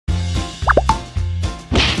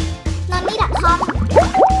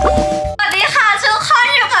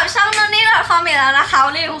เมทแล้วนะคะ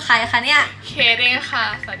วันนี้อยู่ใครคะเนี่ยเคเองค่ะ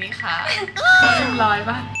สวัสดีค่ะ100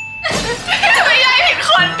ป่ะไม่ใช่ผิด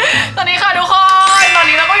คนสวัสดีค่ะทุกคนตอน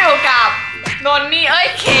นี้เราก็อยู่กับนนนี่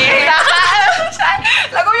เคนะคะใช่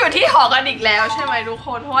แล้วก็อยู่ที่หอกันอีกแล้วใช่ไหมทุกค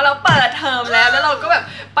นเพราะว่าเราเปิดเทอมแล้วเราก็แบบ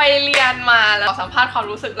ไปเรียนมาแล้วสัมภาษณ์ความ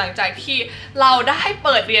รู้สึกหลังจากที่เราได้เ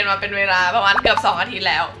ปิดเรียนมาเป็นเวลาประมาณเกือบ2 อาทิตย์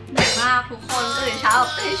แล้วมากทุกคนตื่นเช้า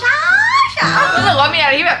รู้สึกว่ามีอะไ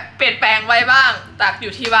รที่แบบเปลี่ยนแปลงไว้บ้างจากอ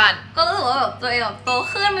ยู่ที่บ้านก็รู้สึกว่าแบบตัวเองแบบโต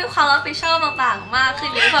ขึ้นมีความรับผิดชอบต่างๆมากขึ้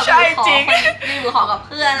นเยอะแบบอยู่หอกับเ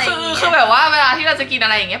พื่อนอะไรอย่างเงี้ยคือแบบว่าเวลาที่เราจะกินอะ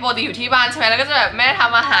ไรอย่างเงี้ยปกติอยู่ที่บ้านใช่ไหมแล้วก็จะแบบแม่ท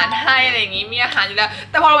ำอาหารให้อะไรอย่างงี้มีอาหารอยู่แล้ว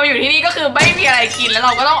แต่พอเรามาอยู่ที่นี่ก็คือไม่มีอะไรกินแล้วเร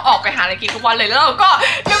าก็ต้องออกไปหาอะไรกินทุกวันเลยแล้วเราก็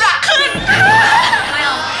น้ำหนักขึ้น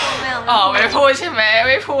ไม่พูดใช่ไหม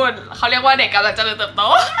ไม่พูดเขาเรียกว่าเด็กกำลังเจริญเติบโต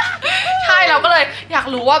ใช่เราก็เลยอยาก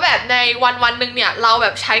รู้ว่าแบบในวันหนึ่งเนี่ยเราแบ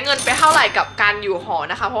บใช้เงินไปเท่าไหร่กับการอยู่หอ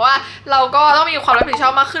นะคะเพราะว่าเราก็ต้องมีความรับผิดชอ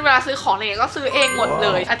บมากขึ้นเวลาซื้อของเนี่ยก็ซื้อเองหมดเล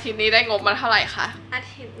ยอาทิตย์นี้ได้งบมาเท่าไหร่คะอา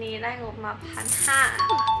ทิตย์นี้ได้งบมา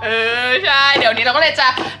1,500ใช่เดี๋ยวนี้เราก็เลยจะ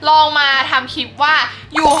ลองมาทำคลิปว่า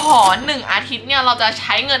อยู่หอ1 อาทิตย์เนี่ยเราจะใ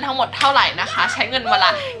ช้เงินทั้งหมดเท่าไหร่นะคะใช้เงินวันล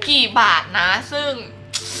ะกี่บาทนะซึ่ง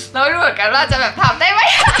เราไม่รู้เหมือนกันว่าจะแบบทำได้ไหม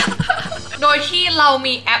โดยที่เรา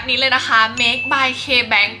มีแอปนี้เลยนะคะ Make by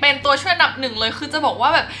KBank เป็นตัวช่วยอันดับ1เลยคือจะบอกว่า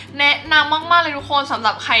แบบแนะนำมากๆเลยทุกคนสำห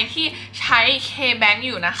รับใครที่ใช้ KBank อ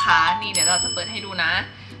ยู่นะคะนี่เดี๋ยวเราจะเปิดให้ดูนะ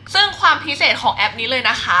ซึ่งความพิเศษของแอปนี้เลย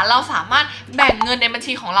นะคะเราสามารถแบ่งเงินในบัญ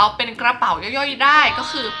ชีของเราเป็นกระเป๋าย่อยๆได้ก็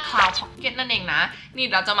คือ Cloud Pocket นั่นเองนะนี่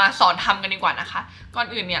เราจะมาสอนทำกันดีกว่านะคะก่อน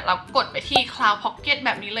อื่นเนี่ยเรากดไปที่ Cloud Pocket แบ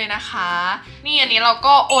บนี้เลยนะคะนี่อันนี้เรา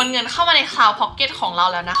ก็โอนเงินเข้ามาใน Cloud Pocket ของเรา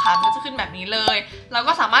แล้วนะคะมันจะขึ้นแบบนี้เลยเรา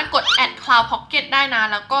ก็สามารถกด Add Cloud Pocket ได้นะ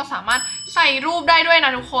แล้วก็สามารถใส่รูปได้ด้วยน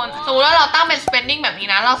ะทุกคนสมมติว่าเราตั้งเป็น spending แบบนี้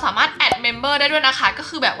นะเราสามารถ add member ได้ด้วยนะคะก็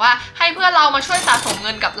คือแบบว่าให้เพื่อนเรามาช่วยสะสมเ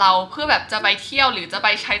งินกับเราเพื่อแบบจะไปเที่ยวหรือจะไป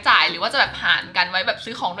ใช้จ่ายหรือว่าจะแบบหารกันไว้แบบ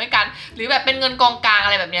ซื้อของด้วยกันหรือแบบเป็นเงินกองกลางอะ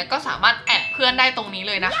ไรแบบนี้ก็สามารถแอดเพื่อนได้ตรงนี้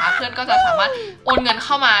เลยนะคะเพื่อนก็จะสามารถโอนเงินเ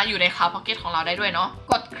ข้ามาอยู่ใน Cloud Pocket ของเราได้ด้วยเนาะ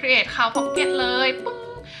กด create Cloud Pocket เลยปุ๊บ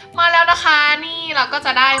มาแล้วนะคะนี่เราก็จ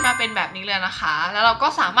ะได้มาเป็นแบบนี้เลยนะคะแล้วเราก็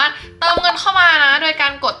สามารถเติมเงินเข้ามานะโดยกา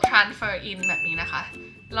รกด transfer in แบบนี้นะคะ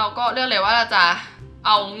เราก็เลือกเลยว่าเราจะเ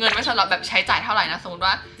อาเงินไว้สำหรับแบบใช้จ่ายเท่าไหร่นะสมมติ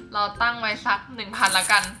ว่าเราตั้งไว้สัก 1,000 ละ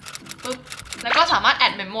กันปุ๊บแล้วก็สามารถแอ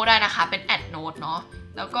ดเมมโมได้นะคะเป็นแอดโน้ตเนาะ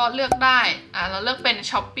แล้วก็เลือกได้เราเลือกเป็น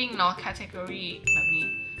ช้อปปิ้งเนาะ category แบบนี้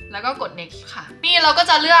แล้วก็กด next ค่ะนี่เราก็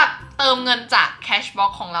จะเลือกเติมเงินจาก cash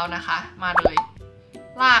box ของเรานะคะมาเลย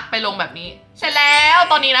ลากไปลงแบบนี้เสร็จแล้ว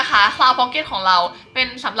ตอนนี้นะคะ Cloud Pocket ของเราเป็น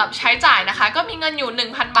สำหรับใช้จ่ายนะคะก็มีเงินอยู่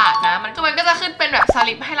 1,000 บาทนะมันก็จะขึ้นเป็นแบบส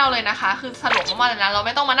ลิปให้เราเลยนะคะคือสะดวกมากๆเลยนะเราไ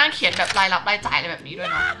ม่ต้องมานั่งเขียนแบบรายรับรายจ่ายอะไรแบบนี้ด้วย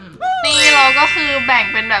เนาะนี่เราก็คือแบ่ง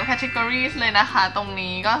เป็นแบบ categories เลยนะคะตรง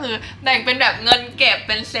นี้ก็คือแบ่งเป็นแบบเงินเก็บเ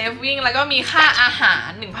ป็น saving แล้วก็มีค่าอาหาร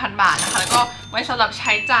 1,000 บาทนะคะแล้วก็ไว้สำหรับใ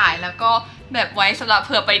ช้จ่ายแล้วก็แบบไว้สำหรับเ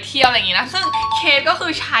ผื่อไปเที่ยวอะไรอย่างงี้นะซึ่งเคสก็คื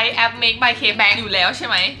อใช้แอป Make by KBank อยู่แล้วใช่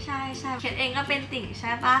ไหมใช่เคสเองก็เป็นติ่งใ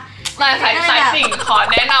ช่ปะสายติ่งขอ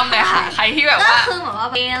แนะนำหน่อยค่ะใครที่แบบว่าก็คือแบบว่า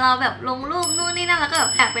เราแบบลงรูปนู่นนี่นั่นแล้วก็แบ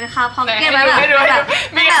บแอบเป็นCloud Pocketไว้แบบ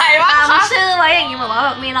มีใครว่าตามชื่อไว้อย่างงี้แบบว่าแบ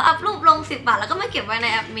บมีเราอัพรูปลง10 บาทแล้วก็มาเก็บไว้ใน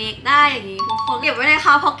แอป Make ได้อย่างงี้ทุกคนเก็บไว้ใน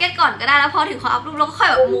Cloud Pocketก่อนก็ได้แล้วพอถึงเขาอัพรูปเราก็ค่อย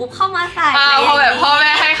แบบมูฟเข้ามาใส่พอแบบพ่อแ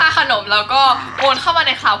ม่ให้ค่าขนมแล้วก็โอนเข้ามาใ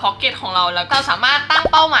น Cloud Pocket ของเราแล้วก็สามารถตั้ง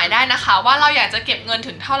เป้าหมายได้นะคะว่าเราอยากจะเก็บเงิน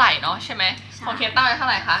ถึงเท่าไหร่เนาะใช่ไหมของเคสตั้งไว้เท่า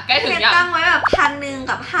ไหร่คะใกล้ถึงยังตั้งไว้แบบ1,000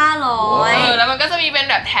กับ500แล้วมันก็จะมีเป็น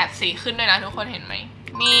แบบแถบสีขึ้นด้วยนะทุกคนเห็นไหม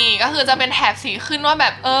นี่ก็คือจะเป็นแถบสีขึ้นว่าแบ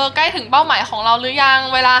บใกล้ถึงเป้าหมายของเราหรือยัง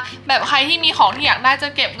เวลาแบบใครที่มีของที่อยากได้จะ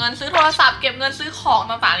เก็บเงินซื้อโทรศัพท์เก็บเงินซื้อของ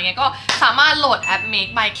ต่างๆอย่างเงี้ยก็สามารถโหลดแอป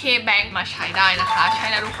Make by KBank มาใช้ได้นะคะใช่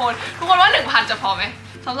นะทุกคนว่า 1,000 จะพอไหม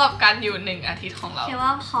สำหรับการอยู่1 อาทิตย์ของเราคิดว่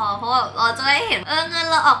าพอเพราะว่าเราจะได้เห็นเงิน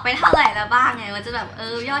เราออกไปเท่าไหร่แล้วบ้างไงว่าจะแบบ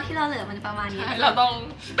ยอดที่เราเหลือมันจะประมาณนี้เราต้อง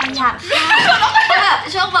ประหยัดค่ะแบบ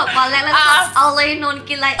ช่วงแบบวันแรกแล้วเอาเลยนน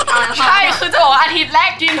กินอะไรใช่คือจะบอกว่าอาทิตย์แร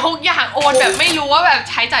กกินทุกอย่างโอนแบบไม่รู้ว่าแบบ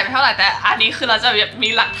ใช้จ่ายไปเท่าไหร่แต่อันนี้คือเราจะแบบมี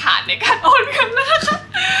หลักฐานในการโอนกันนะคะ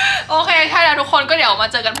โอเคใช่แล้วทุกคนก็เดี๋ยวมา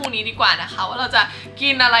เจอกันพรุ่งนี้ดีกว่านะคะว่าเราจะกิ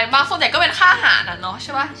นอะไรบ้างส่วนใหญ่ก็เป็นค่าอาหารเนาะใ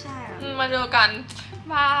ช่ปะใช่มาเจอกัน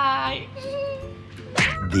บาย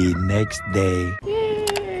The next day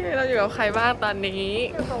เราอยู่กับใครบ้างตอนนี้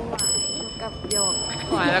กับหยก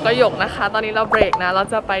หวายแล้วก็หยกนะคะตอนนี้เราเบรกนะเรา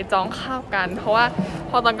จะไปจองข้าวกันเพราะว่า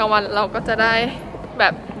พอตอนกลางวันเราก็จะได้แบ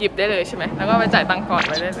บหยิบได้เลยใช่ไหมแล้วก็ไปจ่ายตังค์ก่อน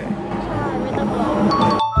ไว้ได้เลยใช่ไม่ต้องรอ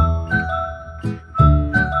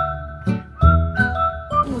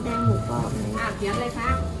หมูแดงหมูกรอบเขียนเลยค่ะ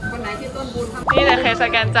คนไหนที่ต้นบุญนี่เลยเคสส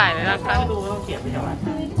แกนจ่ายเลยนะคะดูต้องเขียนไปเท่าไหร่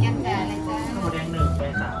เขียนแต่อะไรจ้าหมูแดง1ไป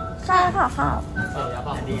3ใช่ค่ะแล้วบ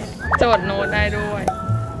อกดีโจทย์โน้ตได้ด้วย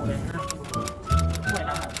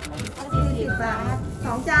เ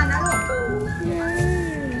 2 จานนะลูก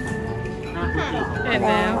เห็น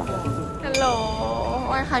แล้วฮัลโหล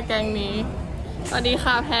ว่าค่ะแกงนี้สวัสดี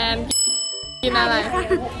ค่ะแพนกินอะไร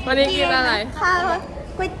วันนี้กินอะไรข้าว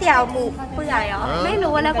ก๋วยเตี๋ยวหมูเปื่อยเหรอไม่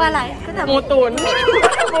รู้ว่าเรียกว่าอะไรก็แต่หมูตุ๋น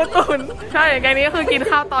หมูตุ๋นใช่แกงนี้ก็คือกิน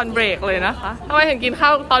ข้าวตอนเบรกเลยนะคะทำไมถึงกินข้า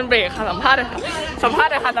วตอนเบรกค่ะสัมภาษณ์เลยค่ะสัมภาษ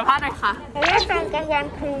ณ์เลยค่ะสัมภาษณ์เลยค่ะเพราะว่าตอนกลางวัน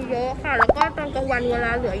ครูเยอะค่ะ แล้วก็ตอนกลางวันเวล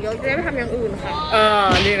าเหลือเยอะจะได้ไปทำอย่างอื่นค่ะ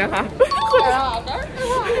ดีนะคะ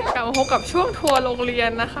กลับมาพบกับช่วงทัวร์โรงเรียน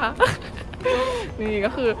นะคะนี่ก็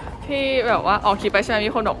คือที่แบบว่าออกคลิปไปใช่ไหม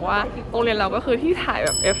มีคนบอกว่าโรงเรียนเราก็คือที่ถ่ายแบ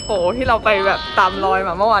บ F4 ที่เราไปแบบตามรอย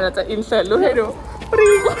มาเมื่อวานเราจะอินเสิร์ตรูปให้ดูปรี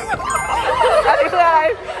อันนี้คืออะไร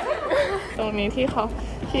ตรงนี้ที่เขา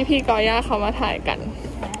ที่พี่กอย่าเขามาถ่ายกัน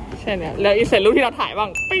ใช่เนี่ยแล้วอินเสิร์ตรูปที่เราถ่ายบ้าง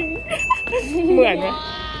ปิ้งเหมือนไหม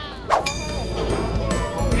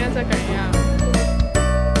เนี่ยจะไก่ย่าง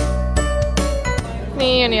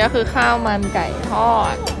นี่อันนี้ก็คือข้าวมันไก่ทอ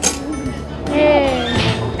ดเย้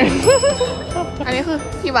อันนี้คือ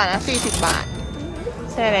กี่บาทนะ40 บาท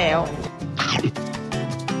ใช่แล้ว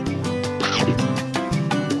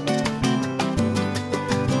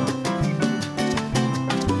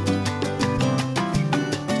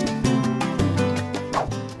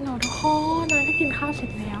ทุกคนเราได้กินข้าวเสร็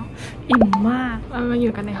จแล้วอิ่มมากเรามาอ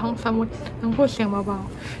ยู่กันในห้องสมุดต้องพูดเสียงเบา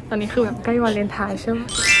ๆตอนนี้คือแบบใกล้วาเลนไทน์ใช่ไหม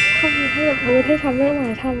เขามีให้แบบให้ทำไม่หวา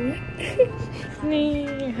นทำนี่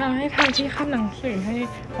ทำให้ทำที่ขั้นหนังสือให้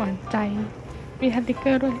หวานใจมีสติกเก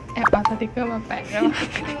อร์ด้วยแอบเอาสติกเกอร์มาแปะด้วย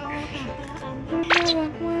น่ารั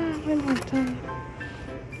กมากเป็นหวานใจ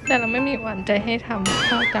แต่เราไม่มีหวานใจให้ทำ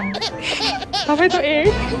ข้าวจังทำให้ตัวเอง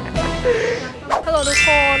ฮัลโหลทุกค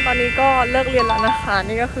นตอนนี้ก็เลิกเรียนแล้วนะคะ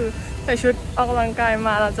นี่ก็คือใส่ชุดออกกำลังกายม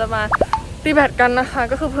าเราจะมาตีแบดกันนะคะ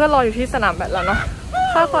ก็คือเพื่อนรออยู่ที่สนามแบดแล้วเนาะ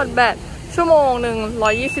ค่าคอร์สแบดชั่วโมงหนึ่ง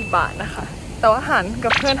120 บาทนะคะแต่ว่าหารกั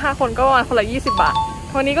บเพื่อน5 คนก็ประมาณคนละ20 บาท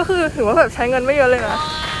วันนี้ก็คือถือว่าแบบใช้เงินไม่เยอะเลยนะ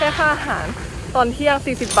แค่ค่าอาหารตอนเที่ยง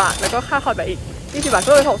40 บาทแล้วก็ค่าคอร์สแบบอีก20 บาท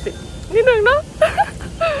ก็เลย60นิดนึงเนาะ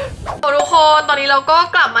ทุกคนตอนนี้เราก็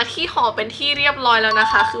กลับมาที่หอเป็นที่เรียบร้อยแล้วนะ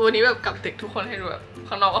คะคือวันนี้แบบกลับตึกทุกคนให้ดูแบบ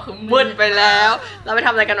ข้างนอกก็คือมืดไปแล้วเราไปท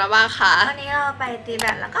ำอะไรกันมาบ้างคะวันนี้เราไปตีแบ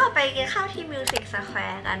ดแล้วก็ไปกินข้าวที่มิวสิกสแคว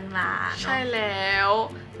ร์กันมาใช่แล้ว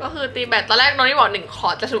ก็คือตีแบดตอนแรกน้องนี่บอก1 คอ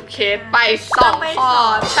ร์สจะสรุปเคสไป2 คอ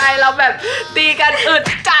ร์สใช่เราแบบตีกันอึด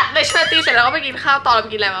จัดเลยใช่ไหมตีเสร็จแล้วก็ไปกินข้าวต่อเราไป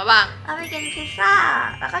กินอะไรมาบ้างเราไปกินพิซซ่า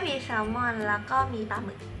แล้วก็มีแซลมอนแล้วก็มีปลาห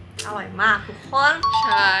มึกอร่อยมากทุกคนใ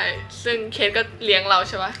ช่ซึ่งเคสก็เลี้ยงเรา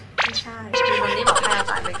ใช่ไหมไม่ใช่คือวันนี้บอกให้เรา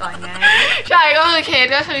จ่ายไปก่อนไงใช่ก็คือเคส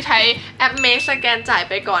ก็คือใช้แอปเมคสแกนจ่าย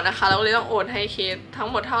ไปก่อนนะคะแล้วเลยต้องโอนให้เคสทั้ง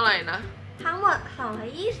หมดเท่าไหร่นะทั้งหมด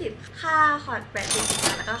220ค่าคอร์สแบด40 บ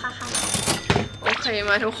าทแล้วก็ค่าโอเค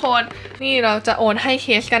มาทุกคนนี่เราจะโอนให้เค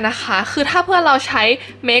สกันนะคะคือถ้าเพื่อนเราใช้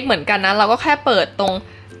เมคเหมือนกันนะเราก็แค่เปิดตรง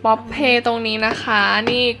ป๊อปเพย์ตรงนี้นะคะ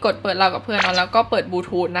นี่กดเปิดเรากับเพื่อนแล้วก็เปิดบลู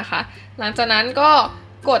ทูธนะคะหลังจากนั้นก็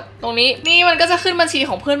กดตรงนี้นี่มันก็จะขึ้นบัญชีข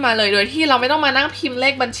องเพื่อนมาเลยโดยที่เราไม่ต้องมานั่งพิมพ์เล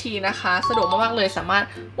ขบัญชีนะคะสะดวกมากๆเลยสามารถ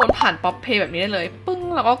โอนผ่านป๊อปเพย์แบบนี้ได้เลยปึ้ง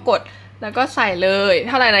แล้วก็กดแล้วก็ใส่เลยเ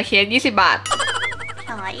ท่าไหร่นะเคส20 บาท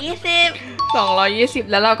220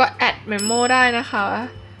แล้วเราก็แอดเมมโมได้นะคะ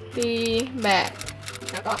ตีแบด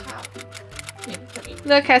แล้วก็ครับเ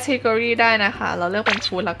ลือกแคตตากรีได้นะคะเราเลือกเป็น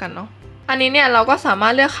ฟู้ดแล้วกันเนาะอันนี้เนี่ยเราก็สามา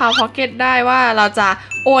รถเลือกคาวพ็อกเก็ตได้ว่าเราจะ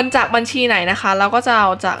โอนจากบัญชีไหนนะคะเราก็จะเอา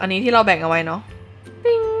จากอันนี้ที่เราแบ่งเอาไว้เนาะ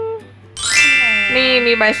นี่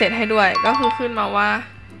มีใบเสร็จให้ด้วยก็คือขึ้นมาว่า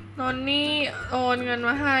นนนี่โอนเงินม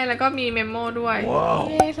าให้แล้วก็มีเมมโมด้วย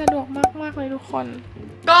สะดวกมากๆเลยทุกคน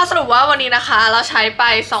ก็สรุปว่าวันนี้นะคะเราใช้ไป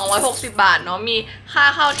260 บาทเนาะมีค่า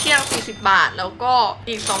เข้าเที่ยง40 บาทแล้วก็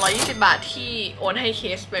อีก220 บาทที่โอนให้เค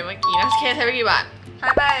สไปเมื่อกี้นะเคสใช้ไปกี่บาทใช้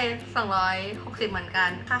ไป260เหมือนกัน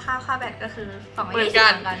ค่าข้าวค่าแบตก็คือ220เหมือนกั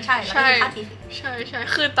นใช่แล้วก็ค่าทีใช่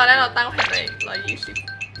คือตอนแรกเราตั้งแผนไป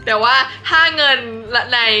120แต่ว่าถ้าเงิน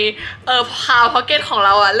ในพาวพ็อกเก็ตของเร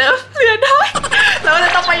าอะเริ่มเหลือน้อยเราก็จ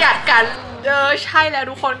ะต้องประหยัดกันใช่แล้ว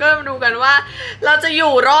ทุกคนก็มาดูกันว่าเราจะอ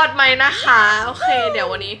ยู่รอดไหมนะคะโอเคเดี๋ยว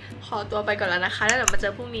วันนี้ขอตัวไปก่อนแล้วนะคะแล้วเดี๋ยวมาเจ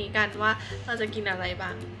อพรุ่งนี้กันว่าเราจะกินอะไรบ้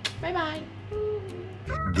างบ๊ายบาย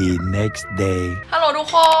The next day ฮัลโหลทุก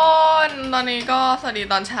คนตอนนี้ก็สวัสดี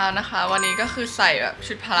ตอนเช้านะคะวันนี้ก็คือใส่แบบ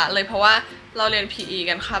ชุดพละเลยเพราะว่าเราเรียน PE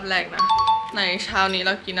กันคาบแรกนะในเช้านี้เร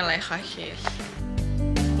ากินอะไรคะเคส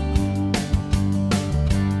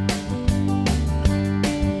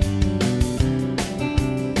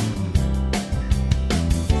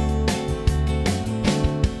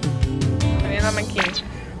มากิน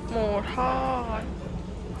หมูทอด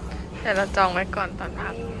แต่เราจองไว้ก่อนตอนพั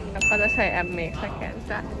กแล้วก็จะใช้แอปเมคสแกน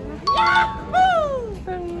จ่าย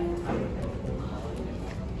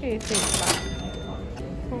40 บาท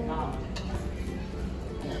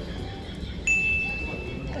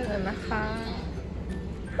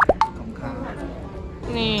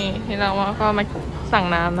เราก็มาสั่ง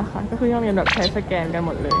น้ำนะคะก็คือยังเป็นแบบใช้สแกนกันห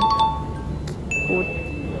มดเลยกูด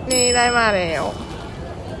นี่ได้มาแล้ว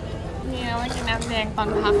นี่นะว่ากินน้ำแดงตอน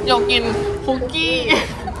พักโยกินคุกกี้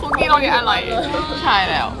คุกกี้โรงเรียนอร่อยใช่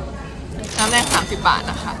แล้วน้ำแดง30 บาท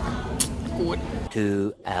นะคะกูด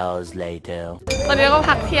 2 hours later ตอนนี้ก็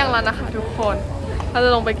พักเที่ยงแล้วนะคะทุกคนเราจะ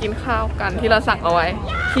ลงไปกินข้าวกันที่เราสั่งเอาไว้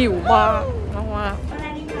หิวมากมาก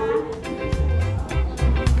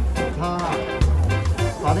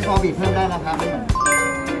ขอที่คอบีบเพิ่มได้นะครับไม่เหมือน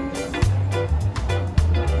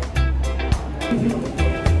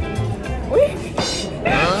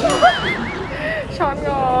ช้อนง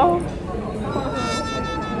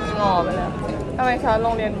อไปแล้วทำไมช้อนโร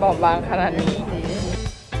งเรียนบอบบางขนาดนี้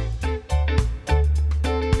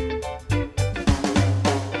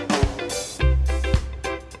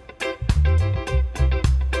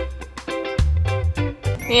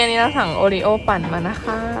นี่อันนี้เราสั่งโอรีโอปั่นมานะค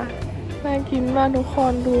ะน่ากินมากทุกค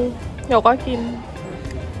นดูเดี๋ยวก็กิน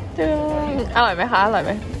จึงอร่อยไหมคะอร่อยไห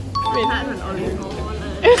มรสชาติเหมือนโอรีโอ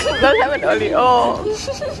รสชาติเหมือนโอรีโอ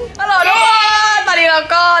ฮัลโหลทุกคนตอนนี้เรา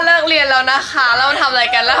ก็เลิกเรียนแล้วนะคะแล้วมาทำอะไร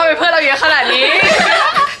กันแล้วทำไมเพื่อนเราเยอะขนาดนี้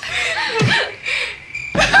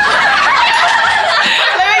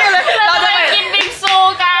เราจะไปกินบิงซู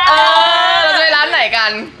กันเราจะไปร้านไหนกั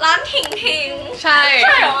นร้านถิงใช่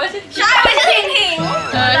ไม่ใช่ถิง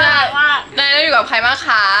ใช่นายอยู่กับใครบ้างค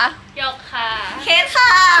ะยกค่ะเคสค่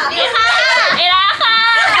ะนี่ค่ะเอล่าค่ะ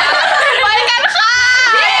ไปกันค่ะ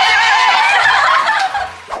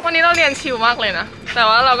วันนี้เราเรียนชิลมากเลยนะแต่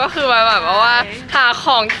ว่าเราก็คือแบบว่าหาข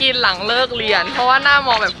องกินหลังเลิกเรียนเพราะว่าหน้าม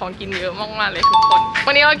องแบบของกินเยอะมากๆเลยทุกคน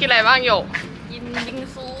วันนี้เรากินอะไรบ้างโยกกินบิง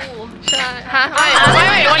ซูใช่ฮะไม่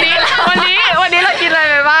วันนี้เรากินอะไร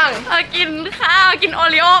ไปบ้างกินข้าวกินโอ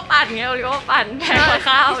รีโอปั่นไงโอรีโอปั่นแทนกับ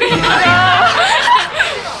ข้าว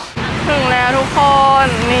ถึงแล้วทุกคน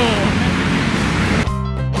นี่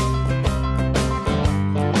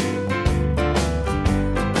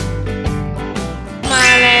มา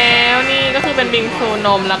แล้วนี่ก็คือเป็นบิงซูน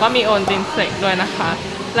มแล้วก็มีโอนตินเสกด้วยนะคะ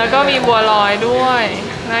แล้วก็มีบัวลอยด้วย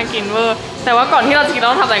น่ากินเวอร์แต่ว่าก่อนที่เราจะกินเรา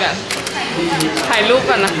ต้องทำอะไรกันถ่ายรูป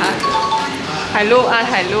ก่อนนะคะถ่ายรูป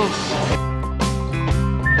ถ่ายรูป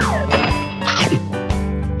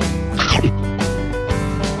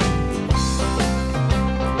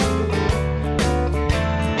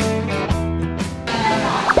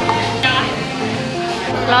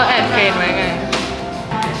เราแอดเฟรนไว้ไง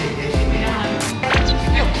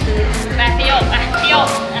พี่โยก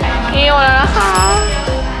แล้วนะคะ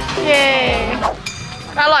เย้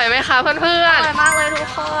อร่อยไหมคะเพื่อนๆอร่อยมากเลยทุก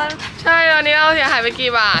คนใช่ตอนนี้เราเสียหายไป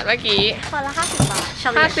กี่บาทเมื่อกี้คนละ50 บาท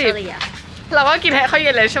50เราก็กินให้เขาเ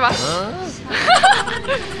ย็นเลยใช่ปะ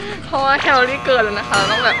เพราะว่าแคลอรี่เกินแล้วนะคะเรา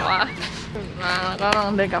ต้องแบบว่ามาแล้วก็ลอง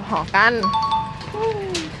เดินกับหอกัน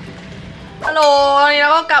ฮัลโหลวันนี้เร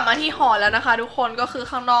าก็กลับมาที่หอแล้วนะคะทุกคนก็คือ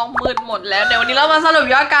ข้างนอกมืดหมดแล้วเดี๋ยววันนี้เรามาสรุป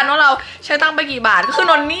ยอดกันว่าเราใช้ตังค์ไปกี่บาทก็คือ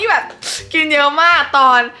นนนี่แบบกินเยอะมากต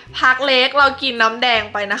อนพักเล็กเรากินน้ำแดง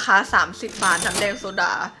ไปนะคะ30 บาทน้ำแดงโซด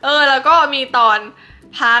าแล้วก็มีตอน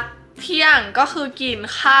พักเที่ยงก็คือกิน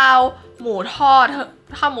ข้าวหมูทอด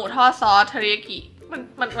ซอสเทริยากิ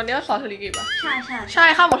มันเรียกว่าซอสเทริยากิป่ะใช่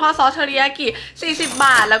ข้าวหมูทอดซอสเทริยากิ40 บ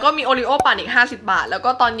าทแล้วก็มีโอรีโอปั่นอีก50 บาทแล้วก็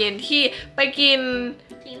ตอนเย็นที่ไปกิน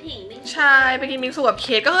ใช่ไปกินบิงซูกับเค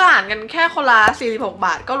สก็คืออาหารกันแค่คนละ46 บ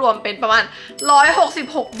าทก็รวมเป็นประมาณ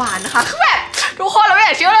166 บาทนะคะคือแบบทุกคนเราไม่อย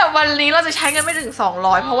ากเชื่อเลยวันนี้เราจะใช้เงินไม่ถึง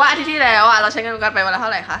200เพราะว่าอาทิตย์ที่แล้วเราใช้เงินกันไปวันละเท่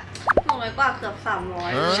าไหร่คะ200 กว่าเกือบ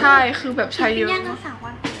300ใช่คือแบบใช้เยอะ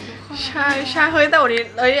ใช่เฮ้ยแต่วันนี้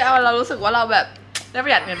เรารู้สึกว่าเราแบบได้ปร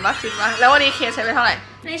ะหยัดเงินมากขึ้นมากแล้ววันนี้เคสใช้ไปเท่าไหร่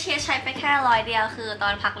ในเคสใช้ไปแค่100 เดียวคือตอ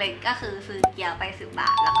นพักเล็กก็คือซื้อเกี๊ยวไป10 บา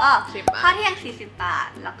ทแล้วก็ข้าวเที่ยง40 บาท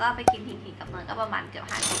แล้วก็ไปกินถิงๆกับเนยก็ประมาณเกือบ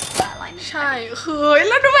50 บาท100ใช่คือ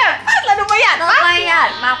แล้วดูแบบเราดูประหยัด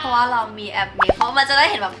มากเพราะว่าเรามีแอปนี้เพราะมันจะได้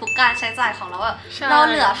เห็นแบบทุกการใช้จ่ายของเราแบบเรา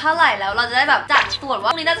เหลือเท่าไหร่แล้วเราจะได้แบบจัดตรวจว่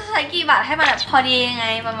าวันนี้เราจะใช้กี่บาทให้มันแบบพอดียังไง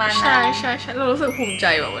ประมาณนั้นใช่เรารู้สึกภูมิใจ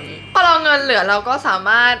แบบวันนี้พอเราเงินเหลือเราก็สาม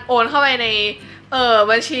ารถโอนเข้าไปใน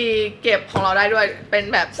บัญชีเก็บของเราได้ด้วยเป็น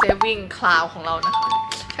แบบ saving cloud ของเรานะคะ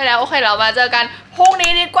ใช่แล้วโอเคเรามาเจอกันพรุ่ง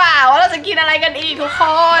นี้ดีกว่าว่าเราจะกินอะไรกันอีกทุกค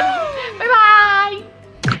นบ๊ายบาย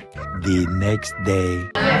The next day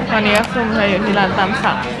วันนี้ก็คือเราอยู่ที่ร้านตาม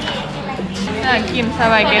สั่งอยากกินส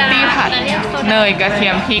ปาเกตตี้ผัดเนยกระเที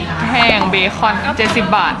ยมพริกแห้งเบคอน70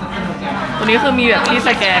 บาทวันนี้คือมีแบบที่ส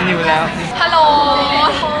แกนอยู่แล้วฮัลโหล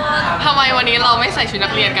ทำไมวันนี้เราไม่ใส่ชุดนั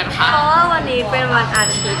กเรียนกันคะเพราะว่าวันนี้เป็นวันอา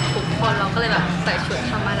ทิตย์ทุกคนเราก็เลยแบบใส่ชุด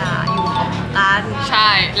ธรรมดาอยู่ของใต้ ใช่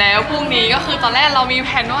แล้วพรุ่งนี้ก็คือตอนแรกเรามีแผ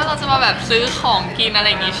นว่าเราจะมาแบบซื้อของกินอะไร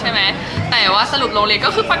อย่างงี้ใช่ไหมแต่ว่าสรุปโรงเรียนก็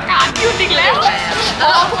คือประกาศหยุดอีกแล้วแล้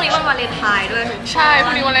วพรุ่งนี้วันวาเลนไทน์ด้วยใช่พ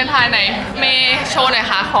รุ่งนี้วันวาเลนไทน์ไหนเมย์โชว์หน่อย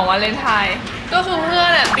ค่ะของวาเลนไทน์ก็คือเพื่อน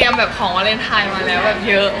เตรียมแบบของวาเลนไทน์มาแล้วแบบ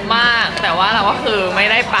เยอะมากแต่ว่าเราก็คือไม่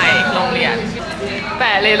ได้ไปโรงเรียนแป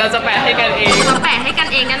ะเลยเราจะแปะให้กันเองเราแปะให้กัน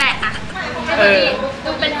เองนั่นแหละอะ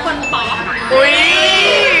ดูเป็นคนป๊อปอุ้ย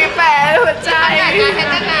แปะหัวใจอยากจะให้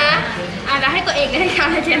กันนะแล้วให้ตัวเองได้ค่ะ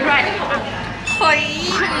ให้เทียนไรเฮ้ย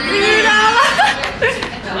น่ารัก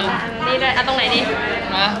นี่เลยตรงไหนดี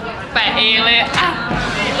มาแปะเองเลยอ่ะ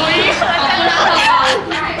อุ้ยสปา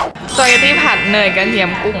เกตตี้ผัดเนยกระเทียม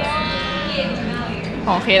กุ้งข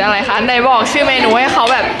องเคสอะไรคะไหนบอกชื่อเมนูให้เขา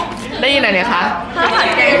แบบได้ยินหน่อยเนี่ยคะข้าวผัด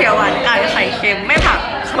แกงเขียวหวานไก่ไข่เค็มไม่ผัก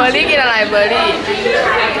เบอร์รี่กินอะไรเบอร์รี่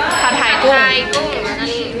ผัดไทยกุ้ง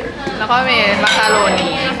แล้วก็มีมักกะโรนี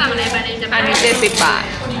อันนี้70 บาท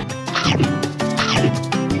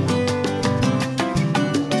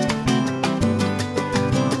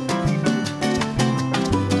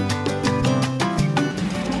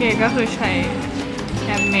เคก็คือใช้แ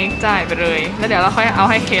อปเมคจ่ายไปเลยแล้วเดี๋ยวเราค่อยเอา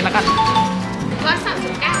ให้เคแล้วกัน139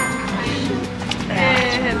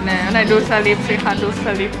เห็นแล้วไหนดูสลิปสิคะดูส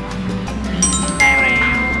ลิปได้แล้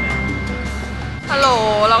วฮัลโหล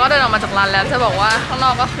เราก็เดินออกมาจากร้านแล้วจะบอกว่าข้างน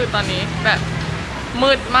อกก็คือตอนนี้แบบ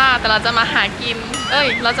มืดมากแต่เราจะมาหากิน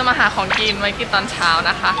เราจะมาหาของกินไว้กินตอนเช้า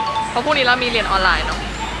นะคะเพราะพรุ่งนี้เรามีเรียนออนไลน์เนาะ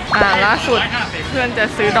ล่าสุดเพื่อนจะ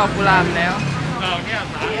ซื้อดอกกุหลาบแล้ว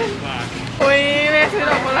อุ้ยแม่ซื้อ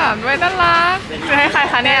ดอกกุหลาบด้วยน่ารักซื้อให้ใคร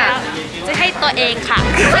คะเนี่ยจะให้ตัวเองค่ะ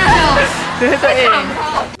ซื้อให้ตัวเอง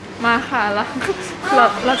มาค่ะแล้ว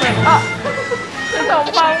เราจะขนม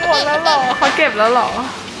ปังหมดแล้วหรอเขาเก็บแล้วหรอ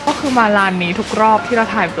ก็คือมาร้านนี้ทุกรอบที่เรา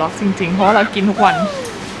ถ่ายบล็อกจริงๆเพราะว่าเรากินทุกวัน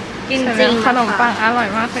กินจริงขนมปังอร่อย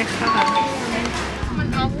มากเลยค่ะมัน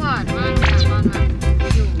หวานมากค่ะตอนแบบ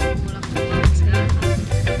อยู่แล้ว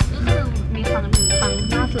ก็คือมีครั้ง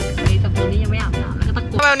ล่าสุดไปกับตัวนี้ยังไม่อาบน้ำแล้วก็ตะ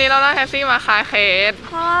โกนแบบนี้เรานั่งแท็กซี่มาคาเคสเ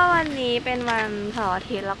พราะว่าวันนี้เป็นวันเสาร์อา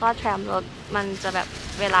ทิตย์แล้วก็แทรมรถมันจะแบบ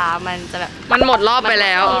เวลามันจะแบบมันหมดรอบไปแ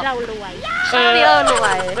ล้วนี่เรารวยเรารว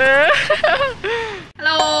ยเร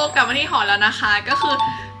ากลับมาที่หอแล้วนะคะก็คือ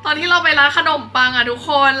ตอนที่เราไปร้านขนมปังอะทุก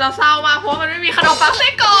คนเราเศร้ามากเพราะมันไม่มีขนมปังไส้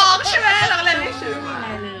กรอกใช่ไหมเราก็เลยไม่ซื้ออะไร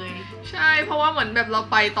เลยใช่เพราะว่าเหมือนแบบเรา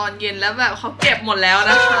ไปตอนเย็นแล้วแบบเขาเก็บหมดแล้ว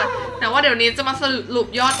นะคะแต่ว่าเดี๋ยวนี้จะมาสรุป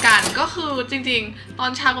ยอดกันก็คือจริงๆตอ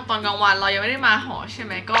นเช้ากับตอนกลางวันเรายังไม่ได้มาหอใช่ไ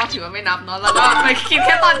หมก็ถือว่าไม่นับเนาะแล้วก็ไปกินแ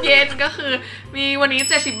ค่ตอนเย็นก็คือมีวันนี้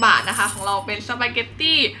70 บาทนะคะของเราเป็นสปาเกต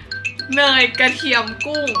ตี้เนยกระเทียม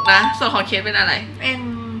กุ้งนะส่วนของเคสเป็นอะไรเป็น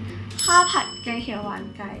ข้าวผัดแกงเขียวหวาน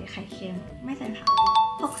ไก่ไข่เค็มไม่ใส่ผัก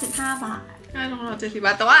65 บาทของเรา70 บ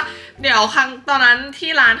าทแต่ว่าเดี๋ยวครั้งตอนนั้น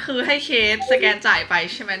ที่ร้านคือให้เคสสแกนจ่ายไป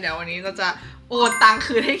ใช่ไหมเดี๋ยววันนี้เราจะโอนตังค์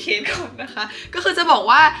คืนให้เคสก่อนนะคะก็คือจะบอก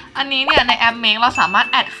ว่าอันนี้เนี่ยในแอปเมคเราสามารถ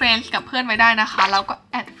แอดเฟรนด์กับเพื่อนไว้ได้นะคะแล้วก็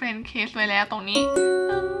แอดเฟรนด์เคสไว้แล้วตรงนี้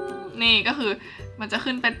นี่ก็คือมันจะ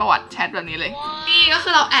ขึ้นเป็นประวัติแชทแบบนี้เลยนี่ก็คื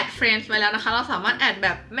อเราแอดเฟรนด์ไว้แล้วนะคะเราสามารถแอดแบ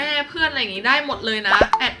บแม่เพื่อนอะไรอย่างนี้ได้หมดเลยนะ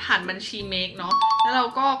แอดผ่านบัญชีเมคเนาะแล้วเรา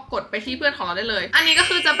ก็กดไปที่เพื่อนของเราได้เลยอันนี้ก็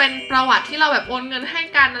คือจะเป็นประวัติที่เราแบบโอนเงินให้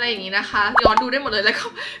กันอะไรอย่างนี้นะคะย้อนดูได้หมดเลยแล้วก็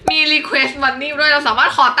มี request money ด้วยเราสามาร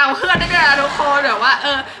ถขอตังค์เพื่อนได้ด้วยนะทุกคนแบบว่า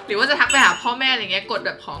หรือว่าจะทักไปหาพ่อแม่อะไรเงี้ยกดแบ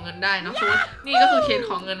บขอเงินได้นะคุณนี่ก็คือเคส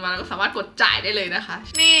ของเงินมาแล้วก็สามารถกดจ่ายได้เลยนะคะ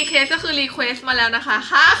นี่เคสก็คือ request มาแล้วนะคะ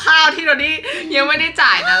ค่าข้าวที่เรานี่ยังไม่ได้จ่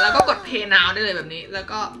ายนะแล้วก็กด pay now ได้เลยแบบนี้แล้ว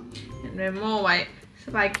ก็เรโม่ไว้ส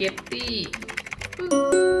ปาเกตตี้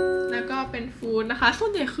แล้วก็เป็นฟู้ดนะคะส่ว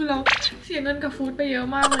นใหญ่คือเราเสียเงินกับฟู้ดไปเยอะ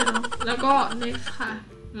มากเลยเนาะแล้วก็ next ค่ะ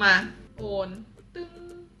มาโอนตึ้ง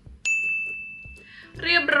เ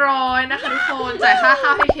รียบร้อยนะคะทุกคนจ่ายค่าข้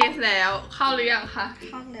าวให้เคสแล้วเข้าหรือยังคะ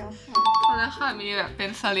เข้าแล้วค่ะเข้าแล้วค่ะมีแบบเป็น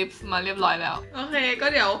สลิปมาเรียบร้อยแล้วโอเคก็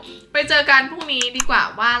เดี๋ยวไปเจอกันพรุ่งนี้ดีกว่า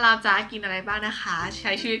ว่าเราจะกินอะไรบ้างนะคะใ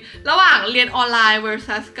ช้ชีวิตระหว่างเรียนออนไลน์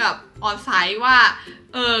versus กับออนไซต์ว่า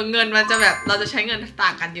เงินมันจะแบบเราจะใช้เงินต่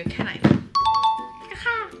างกันเยอะแค่ไหน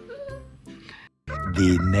ค่ะ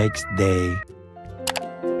The next day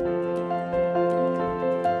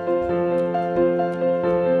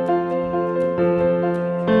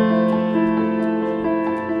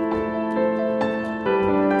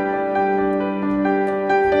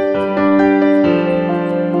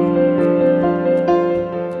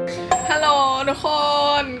ทุกค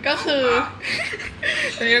นก็คือ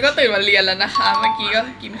ตอนนี้ก็ตื่นมาเรียนแล้วนะคะเมื่อกี้ก็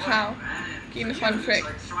กินข้าวกินคอนเฟลก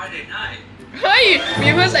เฮ้ยมี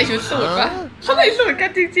เพื่อนใส่ชุดสูทปะเขาใส่สูทกั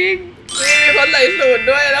นจริงๆนี่มีคนใส่สูท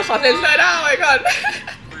ด้วยแล้วขอเซ็นเซอร์หน้าไว้ก่อน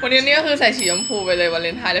วันนี้นี่ก็คือใส่สีชมพูไปเลยวาเล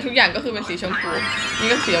นไทน์แล้วทุกอย่างก็คือเป็นสีชมพูนี่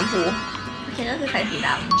ก็สีชมพูโอเคก็คือใส่สีด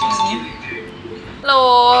ำโล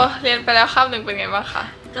เรียนไปแล้วคาบหนึ่งเป็นไงบ้างคะ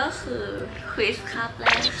ก็คือ ควิสครับแร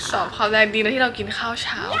ก สอบคาบแรกดีนะที่เรากินข้าวเ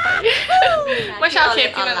ช้าไปเมื่อเช้าเคส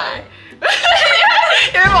กินอะไร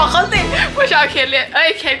ยังไม่บอกเขาสิเมื่อเช้าเคสเรียน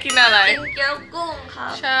เคสกินอะไรกินเกี๊ยวกุ้งครั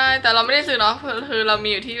บใช่แต่เราไม่ได้ซื้อเนาะคือเรามี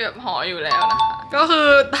อยู่ที่แบบหออยู่แล้วนะคะก็คือ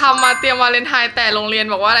ทำมาเตรียมวาเลนไทน์แต่โรงเรียน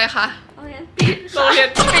บอกว่าอะไรคะโรงเรียน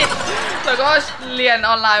ปิดแล้วก็เรียน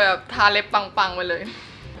ออนไลน์แบบทาเล็บปังๆไปเลย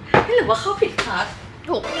หรือว่าเข้าผิดคลาส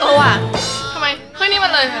ถูกว่ะทำไมเฮ้ยนี่มั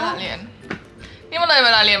นเลยเวลาเรี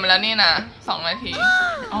ยนไปแล้วนี่นะ2 นาที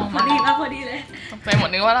พอดีนะพอดีเลยไปหมด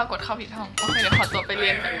นึกว่าเรากดเข้าผิดห้องโอเคเดี๋ยวขอตัวไปเรี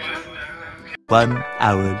ยน 1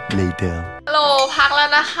 hour later ฮัลโหลพักแล้ว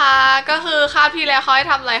นะคะก็คือคาบที่แล้วเขาให้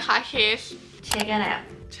ทำอะไรคะเคสเช็คกันแล้ว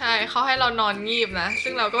ใช่เขาให้เรานอนงีบนะ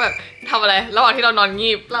ซึ่งเราก็แบบทำอะไรระหว่างที่เรานอน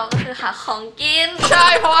งีบเราก็คือหาของกินใช่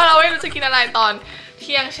เพราะว่าเราไม่รู้จะกินอะไรตอนเ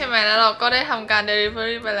ที่ยงใช่ไหมแล้วเราก็ได้ทำการ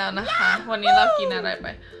delivery ไปแล้วนะคะวันนี้เรากินอะไรไป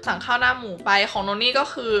สั่งข้าวหน้าหมูไปของโนนี่ก็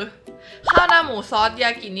คือข้าวหน้าหมูซอสยา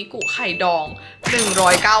กินิกุไข่ดอง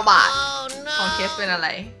109 บาท ของเคสเป็นอะไร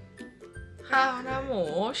ข้าวหน้าหมู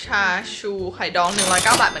ชาชูไข่ดอง109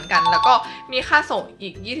 บาทเหมือนกันแล้วก็มีค่าส่งอี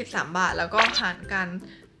ก23 บาทแล้วก็หารกัน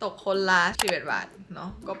ตกคนละ11 บาทเนาะ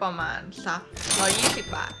ก็ประมาณสัก120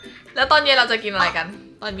 บาทแล้วตอนเย็นเราจะกินอะไรกัน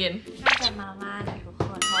ตอนเย็นน่าจะมาม่าแหละทุกค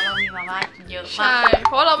นเพราะเรามีมาม่าเยอะมากใช่เ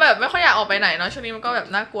พราะเราแบบไม่ค่อยอยากออกไปไหนเนาะช่วงนี้มันก็แบบ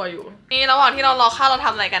น่ากลัวอยู่นี่ระหว่างที่เรารอข้าวเราท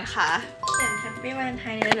ำอะไรกันคะเขียนแฮปปี้วาเลนไท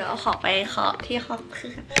น์เดี๋ยวเอาของไปเคาะที่ห้องเ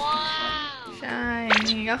พื่อนใช่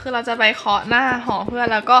นี่ก็คือเราจะไปเคาะหน้าหอเพื่อน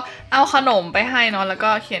แล้วก็เอาขนมไปให้เนาะแล้วก็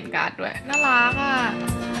เขียนการ์ดด้วยน่ารักอ่ะ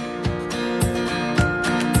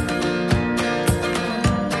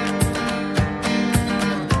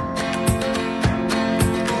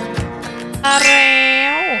มาแล้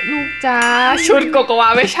วลูกจ้าชุดโกโกวา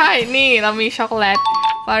ไม่ใช่นี่เรามีช็อกโกแลต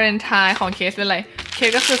วาเลนไทน์ของเคสเป็นอะไรเค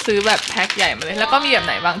สก็คือซื้อแบบแพ็คใหญ่มาเลยแล้วก็มีแบบไ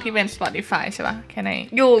หนบ้างที่เป็น Spotify ใช่ปะแค่ไหน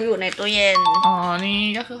อยู่ในตู้เย็นอ๋อนี่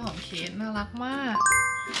ก็คือของเคสน่ารักมาก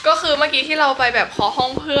ก็คือเมื่อกี้ที่เราไปแบบขอห้อ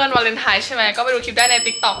งเพื่อนวาเลนไทน์ใช่ไหมก็ไปดูคลิปได้ใน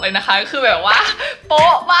TikTok เลยนะคะก็คือแบบว่าโป๊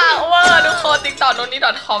ะมากเวอร์ทุกคน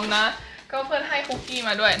tiktok.noni.com นะก็เพื่อนให้คุกกี้ม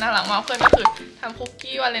าด้วยน่ารักมากเพื่อนก็คือทำคุก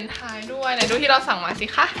กี้วาเลนไทน์ด้วยไหนดูที่เราสั่งมาสิ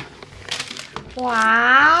คะว้า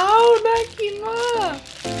วน่ากินมาก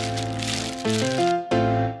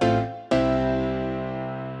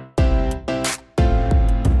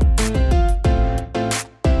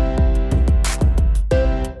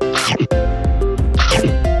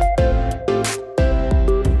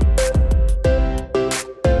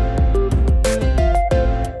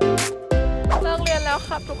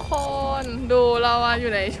ครับทุกคนดูเราอ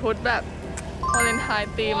ยู่ในชุดแบบวาเลนไทน์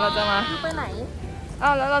ธีมเราจะมาไปไหนอ้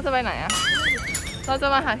าวแล้วเราจะไปไหนอะเราจะ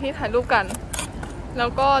มาหาที่ถ่ายรูปกันแล้ว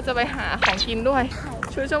ก็จะไปหาของกินด้วย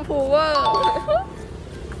ชุดชมพูเวอร์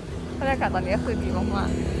บรรยากาศตอนนี้คือดีมาก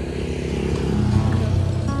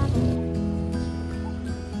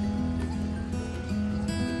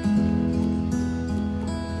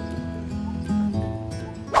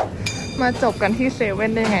ๆมาจบกันที่เซเว่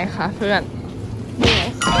นได้ไงคะเพื่อน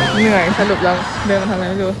เหนื่อยสรุปเราเดินมาทำอะไร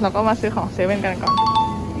ไม่รู้เราก็มาซื้อของเซเว่นกันก่อน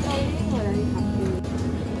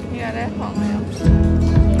นี่ได้ของแล้ว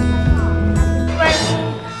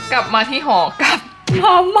กลับมาที่หอกับม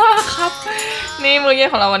าม่าครับนี่มื้อเย็น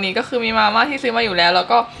ของเราวันนี้ก็คือมีมาม่าที่ซื้อมาอยู่แล้วแล้ว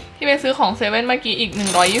ก็ที่ไปซื้อของเซเว่นเมื่อกี้อีก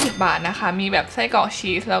120 บาทนะคะมีแบบไส้กรอก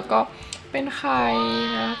ชีสแล้วก็เป็นไข่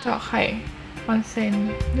นะเจาะไข่ออนเซ็น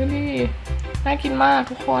ดูดิน่ากินมาก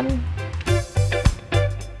ทุกคน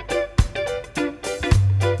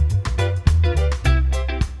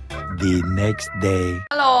The next day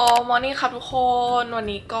ฮัลโหลมอร์นิ่งครับทุกคนวัน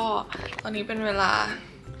นี้ก็ตอนนี้เป็นเวลา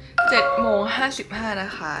7:55น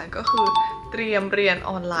ะคะก็คือเตรียมเรียน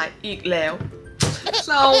ออนไลน์อีกแล้วเ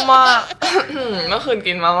ศร้ามาก เมื่อคืน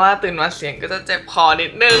กินมาว่าตื่นมาเสียงก็จะเจ็บคอนิ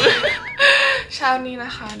ดนึงเช้านี้น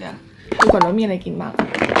ะคะเดี๋ยวดูก่อนว่ามีอะไรกินบ้าง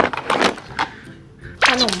ข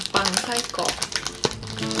นมปังไส้กรอก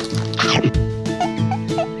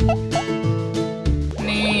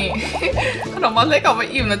นี่ขนมปังไส้กรอกไป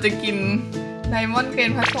อิ่มเราจะกินไดมอนด์เกร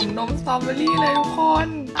นผสมนมสตรอเบอรี่เลยทุกคน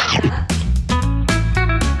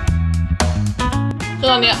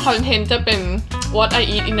ตอนนี้คอนเทนต์จะเป็น what I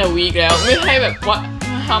eat in a week แล้วไม่ใช่แบบ what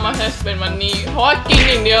how much I spend money เพราะว่ากิน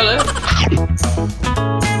อย่างเดียวเลย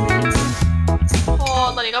พอ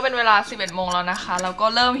ตอนนี้ก็เป็นเวลา 11 โมงแล้วนะคะเราก็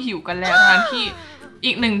เริ่มหิวกันแล้วทั้งที่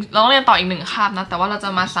อีกหนึ่งเราต้องเรียนต่ออีก1 คาบนะแต่ว่าเราจะ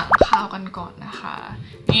มาสั่งข้าวกันก่อนนะคะ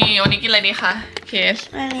นี่วันนี้กินอะไรดีคะเคส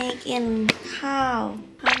วันนี้กินข้าว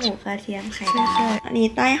หมูกระเทียมไข่ดาวอันนี้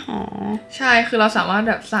ใต้หอใช่คือเราสามารถ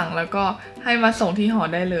แบบสั่งแล้วก็ให้มาส่งที่หอ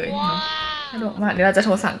ได้เลยเนาะสะดวกมากเดี๋ยวเราจะโท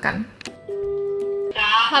รสั่งกัน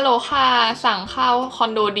ฮัลโหลค่ะสั่งข้าวคอ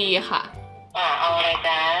นโดดีค่ะเอาอะไร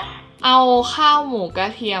จ๊ะเอาข้าวหมูกระ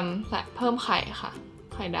เทียมเพิ่มไข่ค่ะ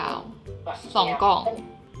ไข่ดาว 2 กล่อง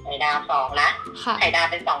ไข่ดาว2นะค่ะไข่ดาว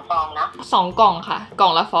เป็น2 ฟองเนาะ2 กล่องค่ะกล่อ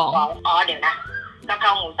งละฟองอ๋อเดี๋ยวนะกะเพร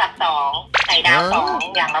าหมูสับ2ไข่ดาว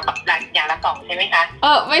2อย่างละกล่องใช่ไหมคะ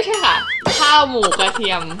ไม่ใช่ค่ะข้าวหมูกระเที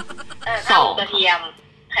ยมข้าวหมูกระเทียม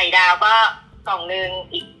ไข่ดาวก็กล่องนึง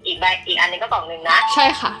อีกอันนึงก็กล่องนึงนะใช่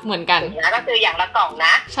ค่ะเหมือนกันนะก็คืออย่างละกล่องน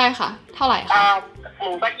ะใช่ค่ะเท่าไหร่คะห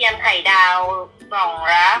มูกระเทียมไข่ดาวกล่อง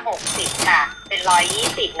ละ60ค่ะเป็น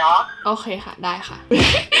120เนาะโอเคค่ะได้ค่ะ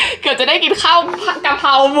เกือบจะได้กินข้าวกะเพร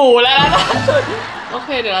าหมูแล้วนะโอเค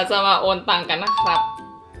เดี๋ยวเราจะมาโอนตังค์กันนะครับ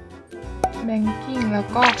Banking แล้ว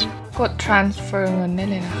ก็กด transfer เงินได้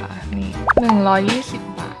เลยนะคะนี่120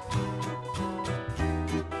 บาท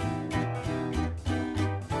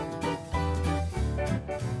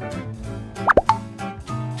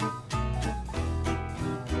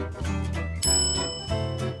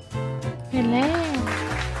เห็นแล้ว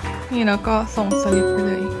นี่แล้วก็ส่งสลิปไปเ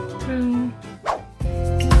ลย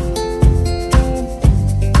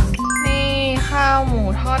นี่ข้าวหมู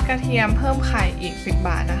ทอดกระเทียมเพิ่มไข่อีก10 บ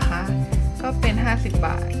าทนะคะก็เป็น50 บ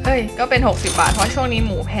าทก็เป็น60 บาทเพราะช่วงนี้ห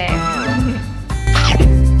มูแพง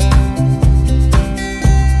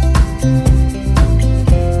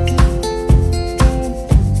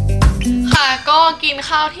ก็กิน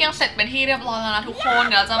ข้าวเที่ยงเสร็จเป็นที่เรียบร้อยแล้วนะทุกคน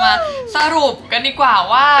เดี๋ยวเราจะมาสรุปกันดีกว่า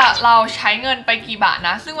ว่าเราใช้เงินไปกี่บาทน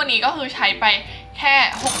ะซึ่งวันนี้ก็คือใช้ไปแค่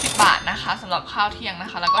60 บาทนะคะสำหรับข้าวเที่ยงนะ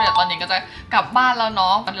คะแล้วก็เดี๋ยวตอนเย็นก็จะกลับบ้านแล้วเนา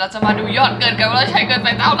ะเราจะมาดูยอดเงินกันว่าเราใช้เงินไป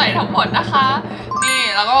เท่าไหร่ทั้งหมดนะคะนี่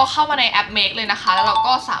แล้วก็เข้ามาในแอป Make เลยนะคะแล้วเรา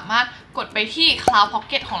ก็สามารถกดไปที่ Cloud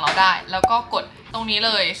Pocket ของเราได้แล้วก็กดตรงนี้เ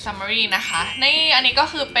ลย Summary นะคะนี่อันนี้ก็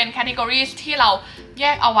คือเป็น Categories ที่เราแย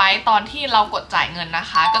กเอาไว้ตอนที่เรากดจ่ายเงินนะ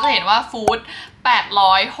คะก็จะเห็นว่า Food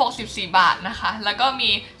 864 บาทนะคะแล้วก็มี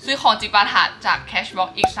ซื้อของจิปาถะจาก Cashbox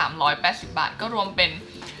อีก380 บาทก็รวมเป็น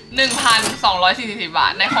 1,244 บา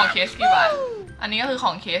ทในของเคสกี่บาทอันนี้ก็คือข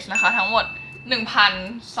องเคสนะคะทั้งหมด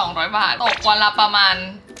 1,200 บาทตกวันละประมาณ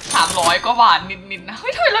300 กว่าบาทนิดๆนะเฮ้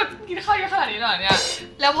ยทำไมเรากินข้าวเยอะขนาดนี้หรอเนี่ย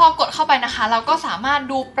แล้วพอกดเข้าไปนะคะเราก็สามารถ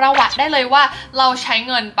ดูประวัติได้เลยว่าเราใช้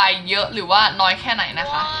เงินไปเยอะหรือว่าน้อยแค่ไหนนะ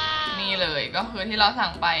คะนี่เลยก็คือที่เราสั่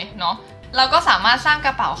งไปเนาะเราก็สามารถสร้างก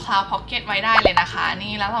ระเป๋า Cloud Pocket ไว้ได้เลยนะคะ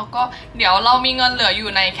นี่แล้วเราก็เดี๋ยวเรามีเงินเหลืออ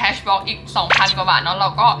ยู่ใน Cashbox อีก 2,000 กว่าบาทเนาะเรา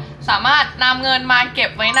ก็สามารถนำเงินมาเก็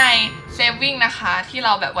บไว้ใน Saving นะคะที่เร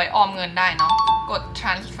าแบบไว้ออมเงินได้เนาะกด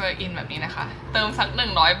transfer in แบบนี้นะคะเติมสัก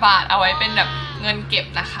100 บาทเอาไว้เป็นแบบเงินเก็บ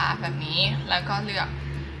นะคะแบบนี้แล้วก็เลือก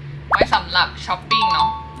ไว้สำหรับช้อปปิ้งเนาะ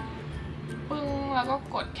ปึ้งแล้วก็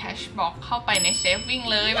กด cash box เข้าไปใน saving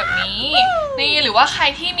เลยแบบนี้นี่หรือว่าใคร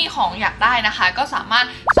ที่มีของอยากได้นะคะก็สามารถ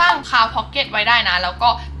สร้าง Cloud Pocket ไว้ได้นะแล้วก็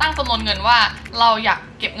ตั้งจำนวนเงินว่าเราอยาก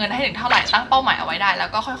เก็บเงินให้ถึงเท่าไหร่ตั้งเป้าหมายเอาไว้ได้แล้ว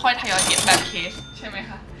ก็ค่อยๆทยอยเก็บแบบเคสใช่ไหม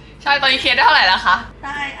คะใช่ตอนนี้เคสได้เท่าไหร่แล้วคะ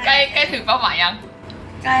ใกล้ถึงเป้าหมายยัง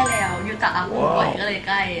ใกล้แล้วอยู่กับอาบ่อยก็เลยใ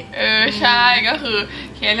กล้ใช่ก็คือ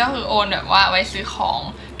เคสก็คือโอนแบบว่าไว้ซื้อของ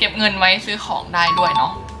เก็บเงินไว้ซื้อของได้ด้วยเนา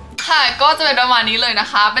ะค่ะก็จะเป็นประมาณนี้เลยนะ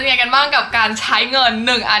คะเป็นไงกันบ้างกับการใช้เงิน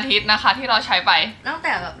1 อาทิตย์นะคะที่เราใช้ไปตั้งแ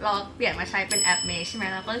ต่แบบเราเปลี่ยนมาใช้เป็นแอปเมย์ใช่ไหม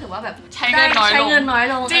เราก็รู้สึกว่าแบบใช้เงินน้อย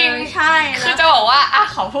ลงจริงใช่คือจะบอกว่า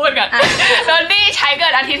ขอพูดก่อนโดนนี่ใช้เงิ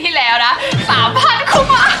นอาทิตย์ที่แล้วนะ 3,000 กว่า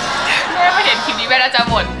บาทแม่มาเห็นคลิปนี้แม่น่าจะ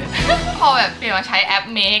หมดพอแบบเปลี่ยนมาใช้แอป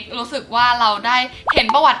Make รู้สึกว่าเราได้เห็น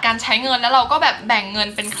ประวัติการใช้เงินแล้วเราก็แบบแบ่งเงิน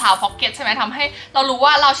เป็น Cloud Pocket ใช่ไหมทำให้เรารู้ว่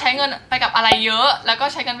าเราใช้เงินไปกับอะไรเยอะแล้วก็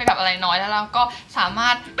ใช้เงินไปกับอะไรน้อยแล้วเราก็สามา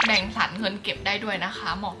รถแบ่งสรรเงินเก็บได้ด้วยนะคะ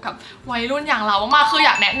เหมาะกับวัยรุ่นอย่างเรามากคืออย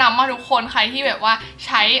ากแนะนำมากทุกคนใครที่แบบว่าใ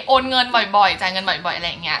ช้โอนเงินบ่อยๆจ่ายเงินบ่อยๆอะไร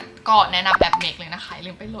อย่างเงี้ยก็แนะนำแอป Make เลยนะคะ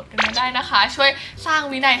ลืมไปโหลดกันมาได้นะคะช่วยสร้าง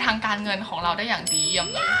วินัยทางการเงินของเราได้อย่างดีเยี่ยม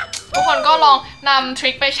เลยทุกคนก็ลองนำทริ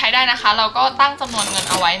คไปใช้ได้นะคะเราก็ตั้งจำนวนเงิน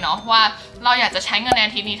เอาไว้เนาะว่าเราอยากจะใช้เงินในอ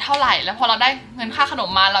าทิตย์นี้เท่าไหร่แล้วพอเราได้เงินค่าขนม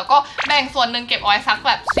มาเราก็แบ่งส่วนหนึ่งเก็บเอาไว้สักแ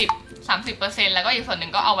บบ30% แล้วก็อีกส่วนหนึ่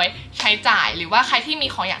งก็เอาไว้ใช้จ่ายหรือว่าใครที่มี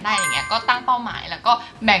ของอยากได้อย่างเงี้ยก็ตั้งเป้าหมายแล้วก็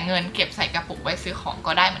แบ่งเงินเก็บใส่กระปุกไว้ซื้อของ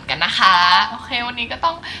ก็ได้เหมือนกันนะคะโอเควันนี้ก็ต้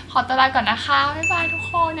องขอตัวลาก่อนนะคะบ๊ายบายทุก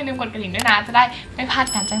คนอย่าลืมกดกระดิ่งด้วยนะจะได้ไม่พลาด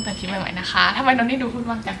การแจ้งเตือนคลิปใหม่ๆนะคะทำไมน้องนี่ดูพูด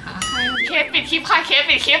มากจังคะเคสปิดคลิปค่ะเคส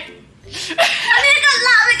ปิดคลิปอันนี้ก็ล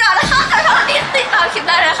าไปก่อนนะคะแต่ตอนนี้ติดตามคลิปไ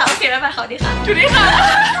ด้เลยค่ะโอเคบ๊ายบายสวัสดีค่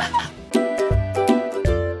ะ